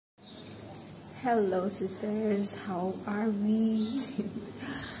Hello sisters, how are we?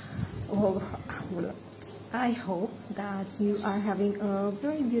 Oh, well, I hope that you are having a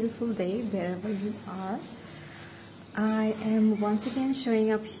very beautiful day wherever you are. I am once again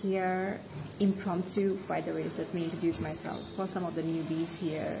showing up here impromptu. By the way, let me introduce myself for some of the newbies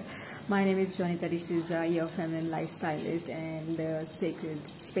here. My name is Jonita D'souza, your Feminine Lifestylist and the sacred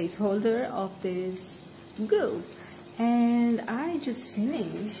space holder of this group. And I just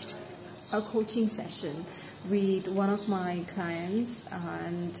finished a coaching session with one of my clients,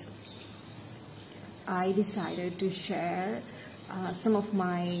 and I decided to share some of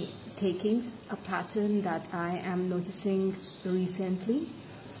my takings, a pattern that I am noticing recently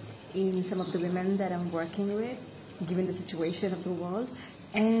in some of the women that I'm working with, given the situation of the world.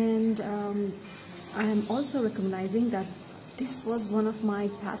 And I am also recognizing that this was one of my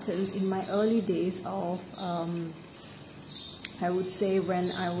patterns in my early days of I would say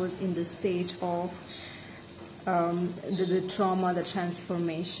when I was in the stage of the trauma, the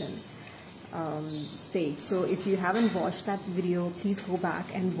transformation stage. So if you haven't watched that video, please go back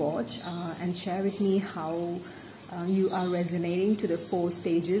and watch and share with me how you are resonating to the 4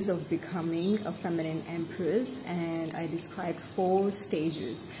 stages of becoming a feminine empress. And I described 4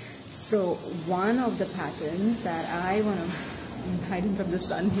 stages. So one of the patterns that I'm hiding from the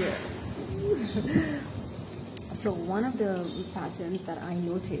sun here. So one of the patterns that I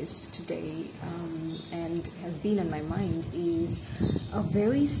noticed today and has been on my mind is a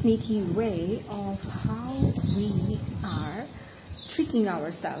very sneaky way of how we are tricking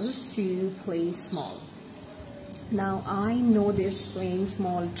ourselves to play small. Now I know this playing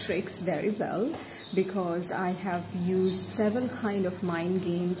small tricks very well because I have used several kind of mind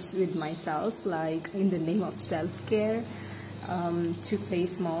games with myself, like in the name of self-care, to play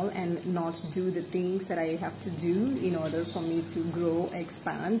small and not do the things that I have to do in order for me to grow,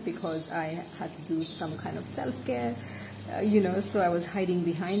 expand, because I had to do some kind of self-care, so I was hiding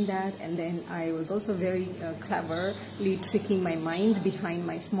behind that. And then I was also very cleverly tricking my mind behind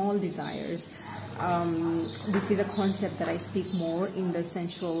my small desires. This is a concept that I speak more in the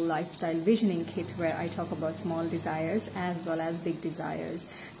sensual lifestyle visioning kit, where I talk about small desires as well as big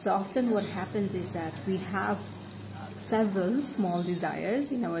desires. So often what happens is that we have several small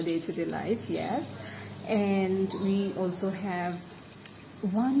desires in our day-to-day life, yes, and we also have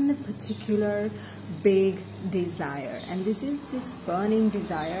one particular big desire, and this is this burning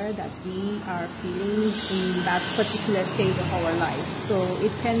desire that we are feeling in that particular stage of our life. So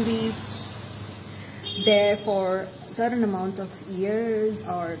it can be there for a certain amount of years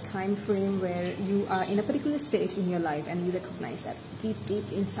or time frame where you are in a particular stage in your life and you recognize that deep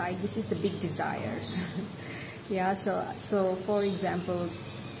inside this is the big desire. Yeah, so for example,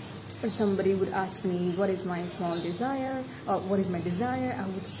 if somebody would ask me what is my small desire or what is my desire, I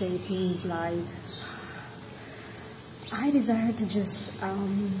would say things like, I desire to just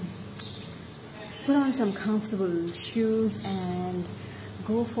put on some comfortable shoes and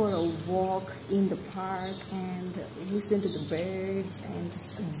go for a walk in the park and listen to the birds and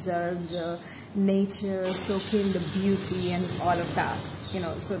just observe the nature, soak in the beauty and all of that,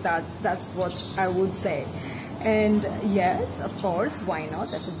 so that's what I would say. And yes, of course, why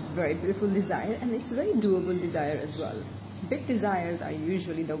not? That's a very beautiful desire, and it's a very doable desire as well. Big desires are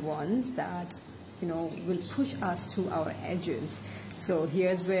usually the ones that, will push us to our edges. So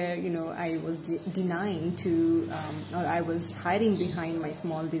here's where, I was denying to, or I was hiding behind my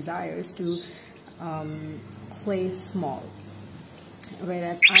small desires to play small.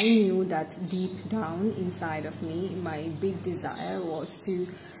 Whereas I knew that deep down inside of me, my big desire was to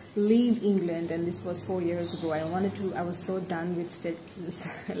leave England, and this was 4 years ago. I was so done with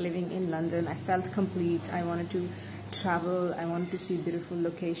living in London. I felt complete. I wanted to travel. I wanted to see beautiful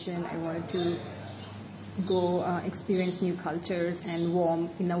location. I wanted to go experience new cultures and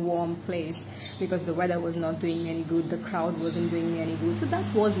in a warm place, because the weather was not doing me any good, the crowd wasn't doing me any good. So that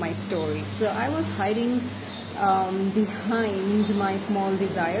was my story. So I was hiding behind my small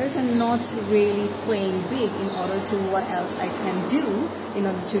desires and not really playing big in order to what else I can do in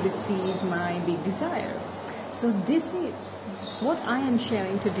order to receive my big desire. So this is what I am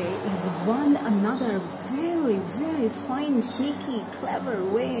sharing today, is another very, very fine, sneaky, clever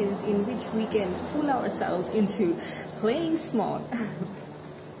ways in which we can fool ourselves into playing small.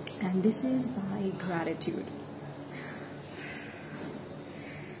 And this is by gratitude.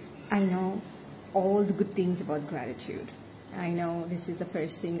 I know all the good things about gratitude. I know this is the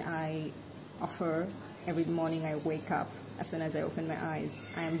first thing I offer every morning I wake up. As soon as I open my eyes,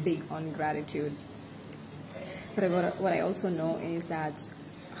 I am big on gratitude. But what I also know is that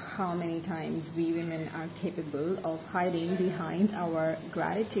how many times we women are capable of hiding behind our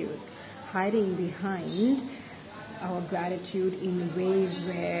gratitude, hiding behind our gratitude in ways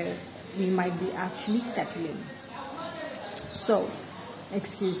where we might be actually settling. So,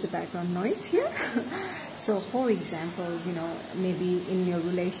 excuse the background noise here. So, for example, maybe in your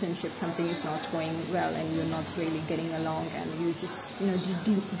relationship something is not going well and you're not really getting along, and you just,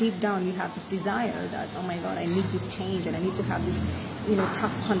 deep down you have this desire that, oh my God, I need this change and I need to have this,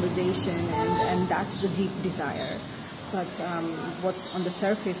 tough conversation, and that's the deep desire. But what's on the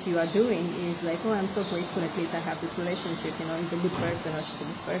surface you are doing is like, oh, I'm so grateful at least I have this relationship, he's a good person or she's a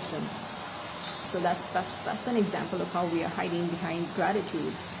good person. So that's an example of how we are hiding behind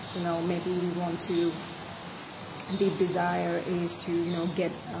gratitude. Maybe we want to, deep desire is to,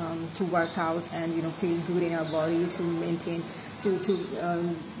 get to work out and, feel good in our body, to maintain,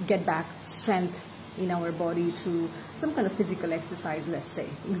 to get back strength in our body through some kind of physical exercise, let's say,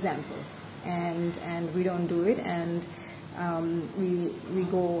 example. And we don't do it, and we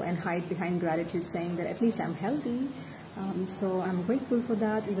go and hide behind gratitude, saying that at least I'm healthy. So I'm grateful for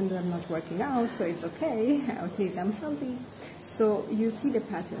that, even though I'm not working out, so it's okay, at least I'm healthy. So you see the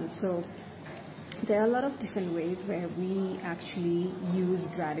pattern. So there are a lot of different ways where we actually use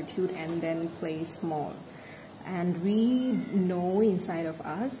gratitude and then play small. And we know inside of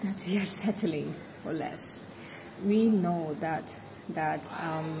us that we are settling for less. We know that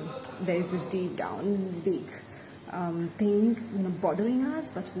there is this deep down big thing bothering us,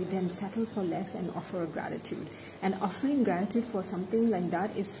 but we then settle for less and offer gratitude. And offering gratitude for something like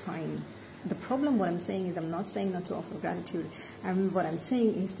that is fine. The problem, what I'm saying is, I'm not saying not to offer gratitude. What I'm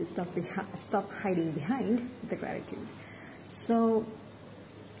saying is to stop hiding behind the gratitude. So,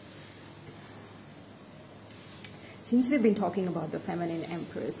 since we've been talking about the Feminine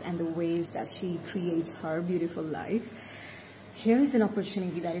Empress and the ways that she creates her beautiful life, here is an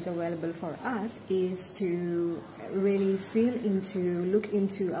opportunity that is available for us, is to really look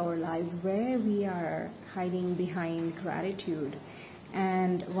into our lives where we are hiding behind gratitude.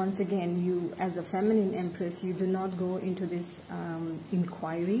 And once again, you as a Feminine Empress, you do not go into this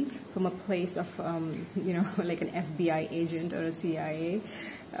inquiry from a place of, like an FBI agent or a CIA,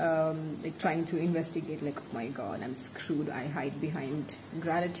 like trying to investigate, like, oh my God, I'm screwed, I hide behind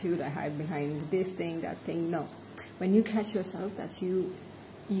gratitude, I hide behind this thing, that thing. No. When you catch yourself that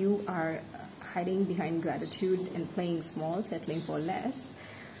you are hiding behind gratitude and playing small, settling for less,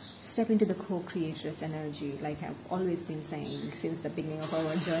 step into the co-creatress energy, like I've always been saying since the beginning of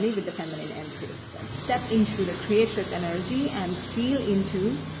our journey with the Feminine Empress. Step into the creatress energy and feel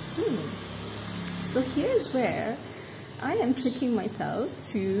into, so here's where I am tricking myself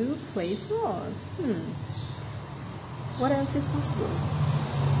to play small. What else is possible?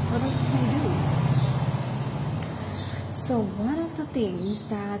 What else can I do? So one of the things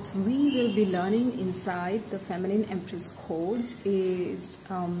that we will be learning inside the Feminine Empress codes is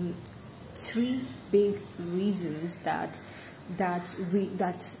 3 big reasons that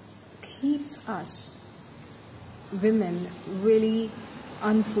keeps us women really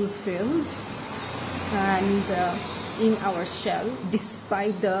unfulfilled and in our shell,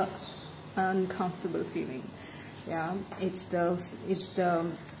 despite the uncomfortable feeling. Yeah, it's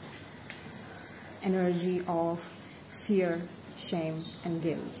the energy of fear, shame, and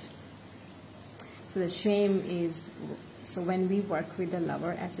guilt. So the shame is, so when we work with the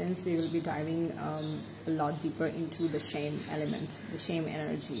lover essence, we will be diving a lot deeper into the shame element, the shame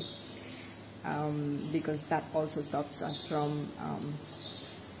energy, because that also stops us from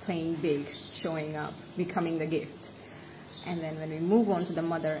playing big, showing up, becoming the gift. And then when we move on to the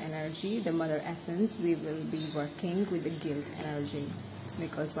mother energy, the mother essence, we will be working with the guilt energy,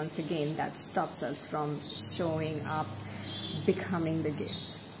 because once again that stops us from showing up, becoming the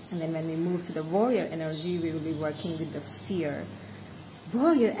gift. And then when we move to the warrior energy, we will be working with the fear.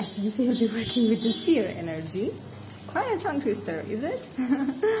 Warrior essence, we will be working with the fear energy. Quite a tongue twister, is it?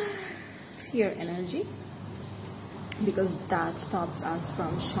 Fear energy, because that stops us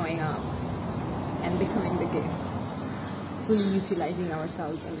from showing up and becoming the gift, fully utilizing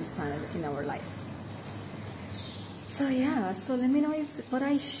ourselves on this planet in our life. So yeah, so let me know if what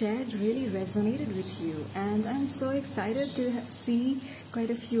I shared really resonated with you. And I'm so excited to see quite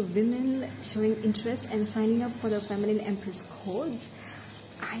a few women showing interest and signing up for the Feminine Empress codes.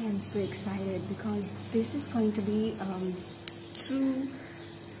 I am so excited because this is going to be true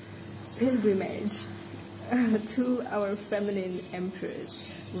pilgrimage to our Feminine Empress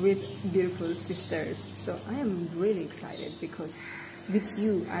with beautiful sisters. So I am really excited because with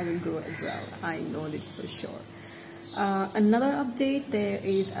you I will grow as well. I know this for sure. Another update, there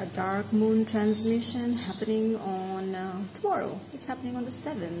is a dark moon transmission happening on tomorrow. It's happening on the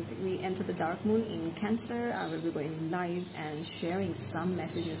 7th. We enter the dark moon in Cancer. I will be going live and sharing some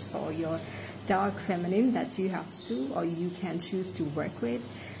messages for your dark feminine that you have to, or you can choose to work with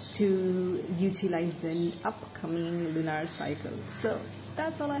to utilize the upcoming lunar cycle. So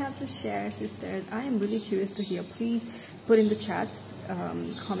that's all I have to share, sisters. I am really curious to hear. Please put in the chat,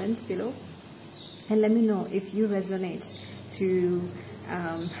 comment below, and let me know if you resonate to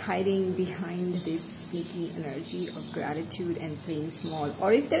hiding behind this sneaky energy of gratitude and playing small,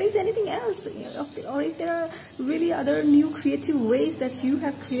 or if there is anything else, or if there are really other new creative ways that you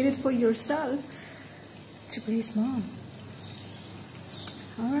have created for yourself to play small.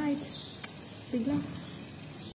 All right, big love.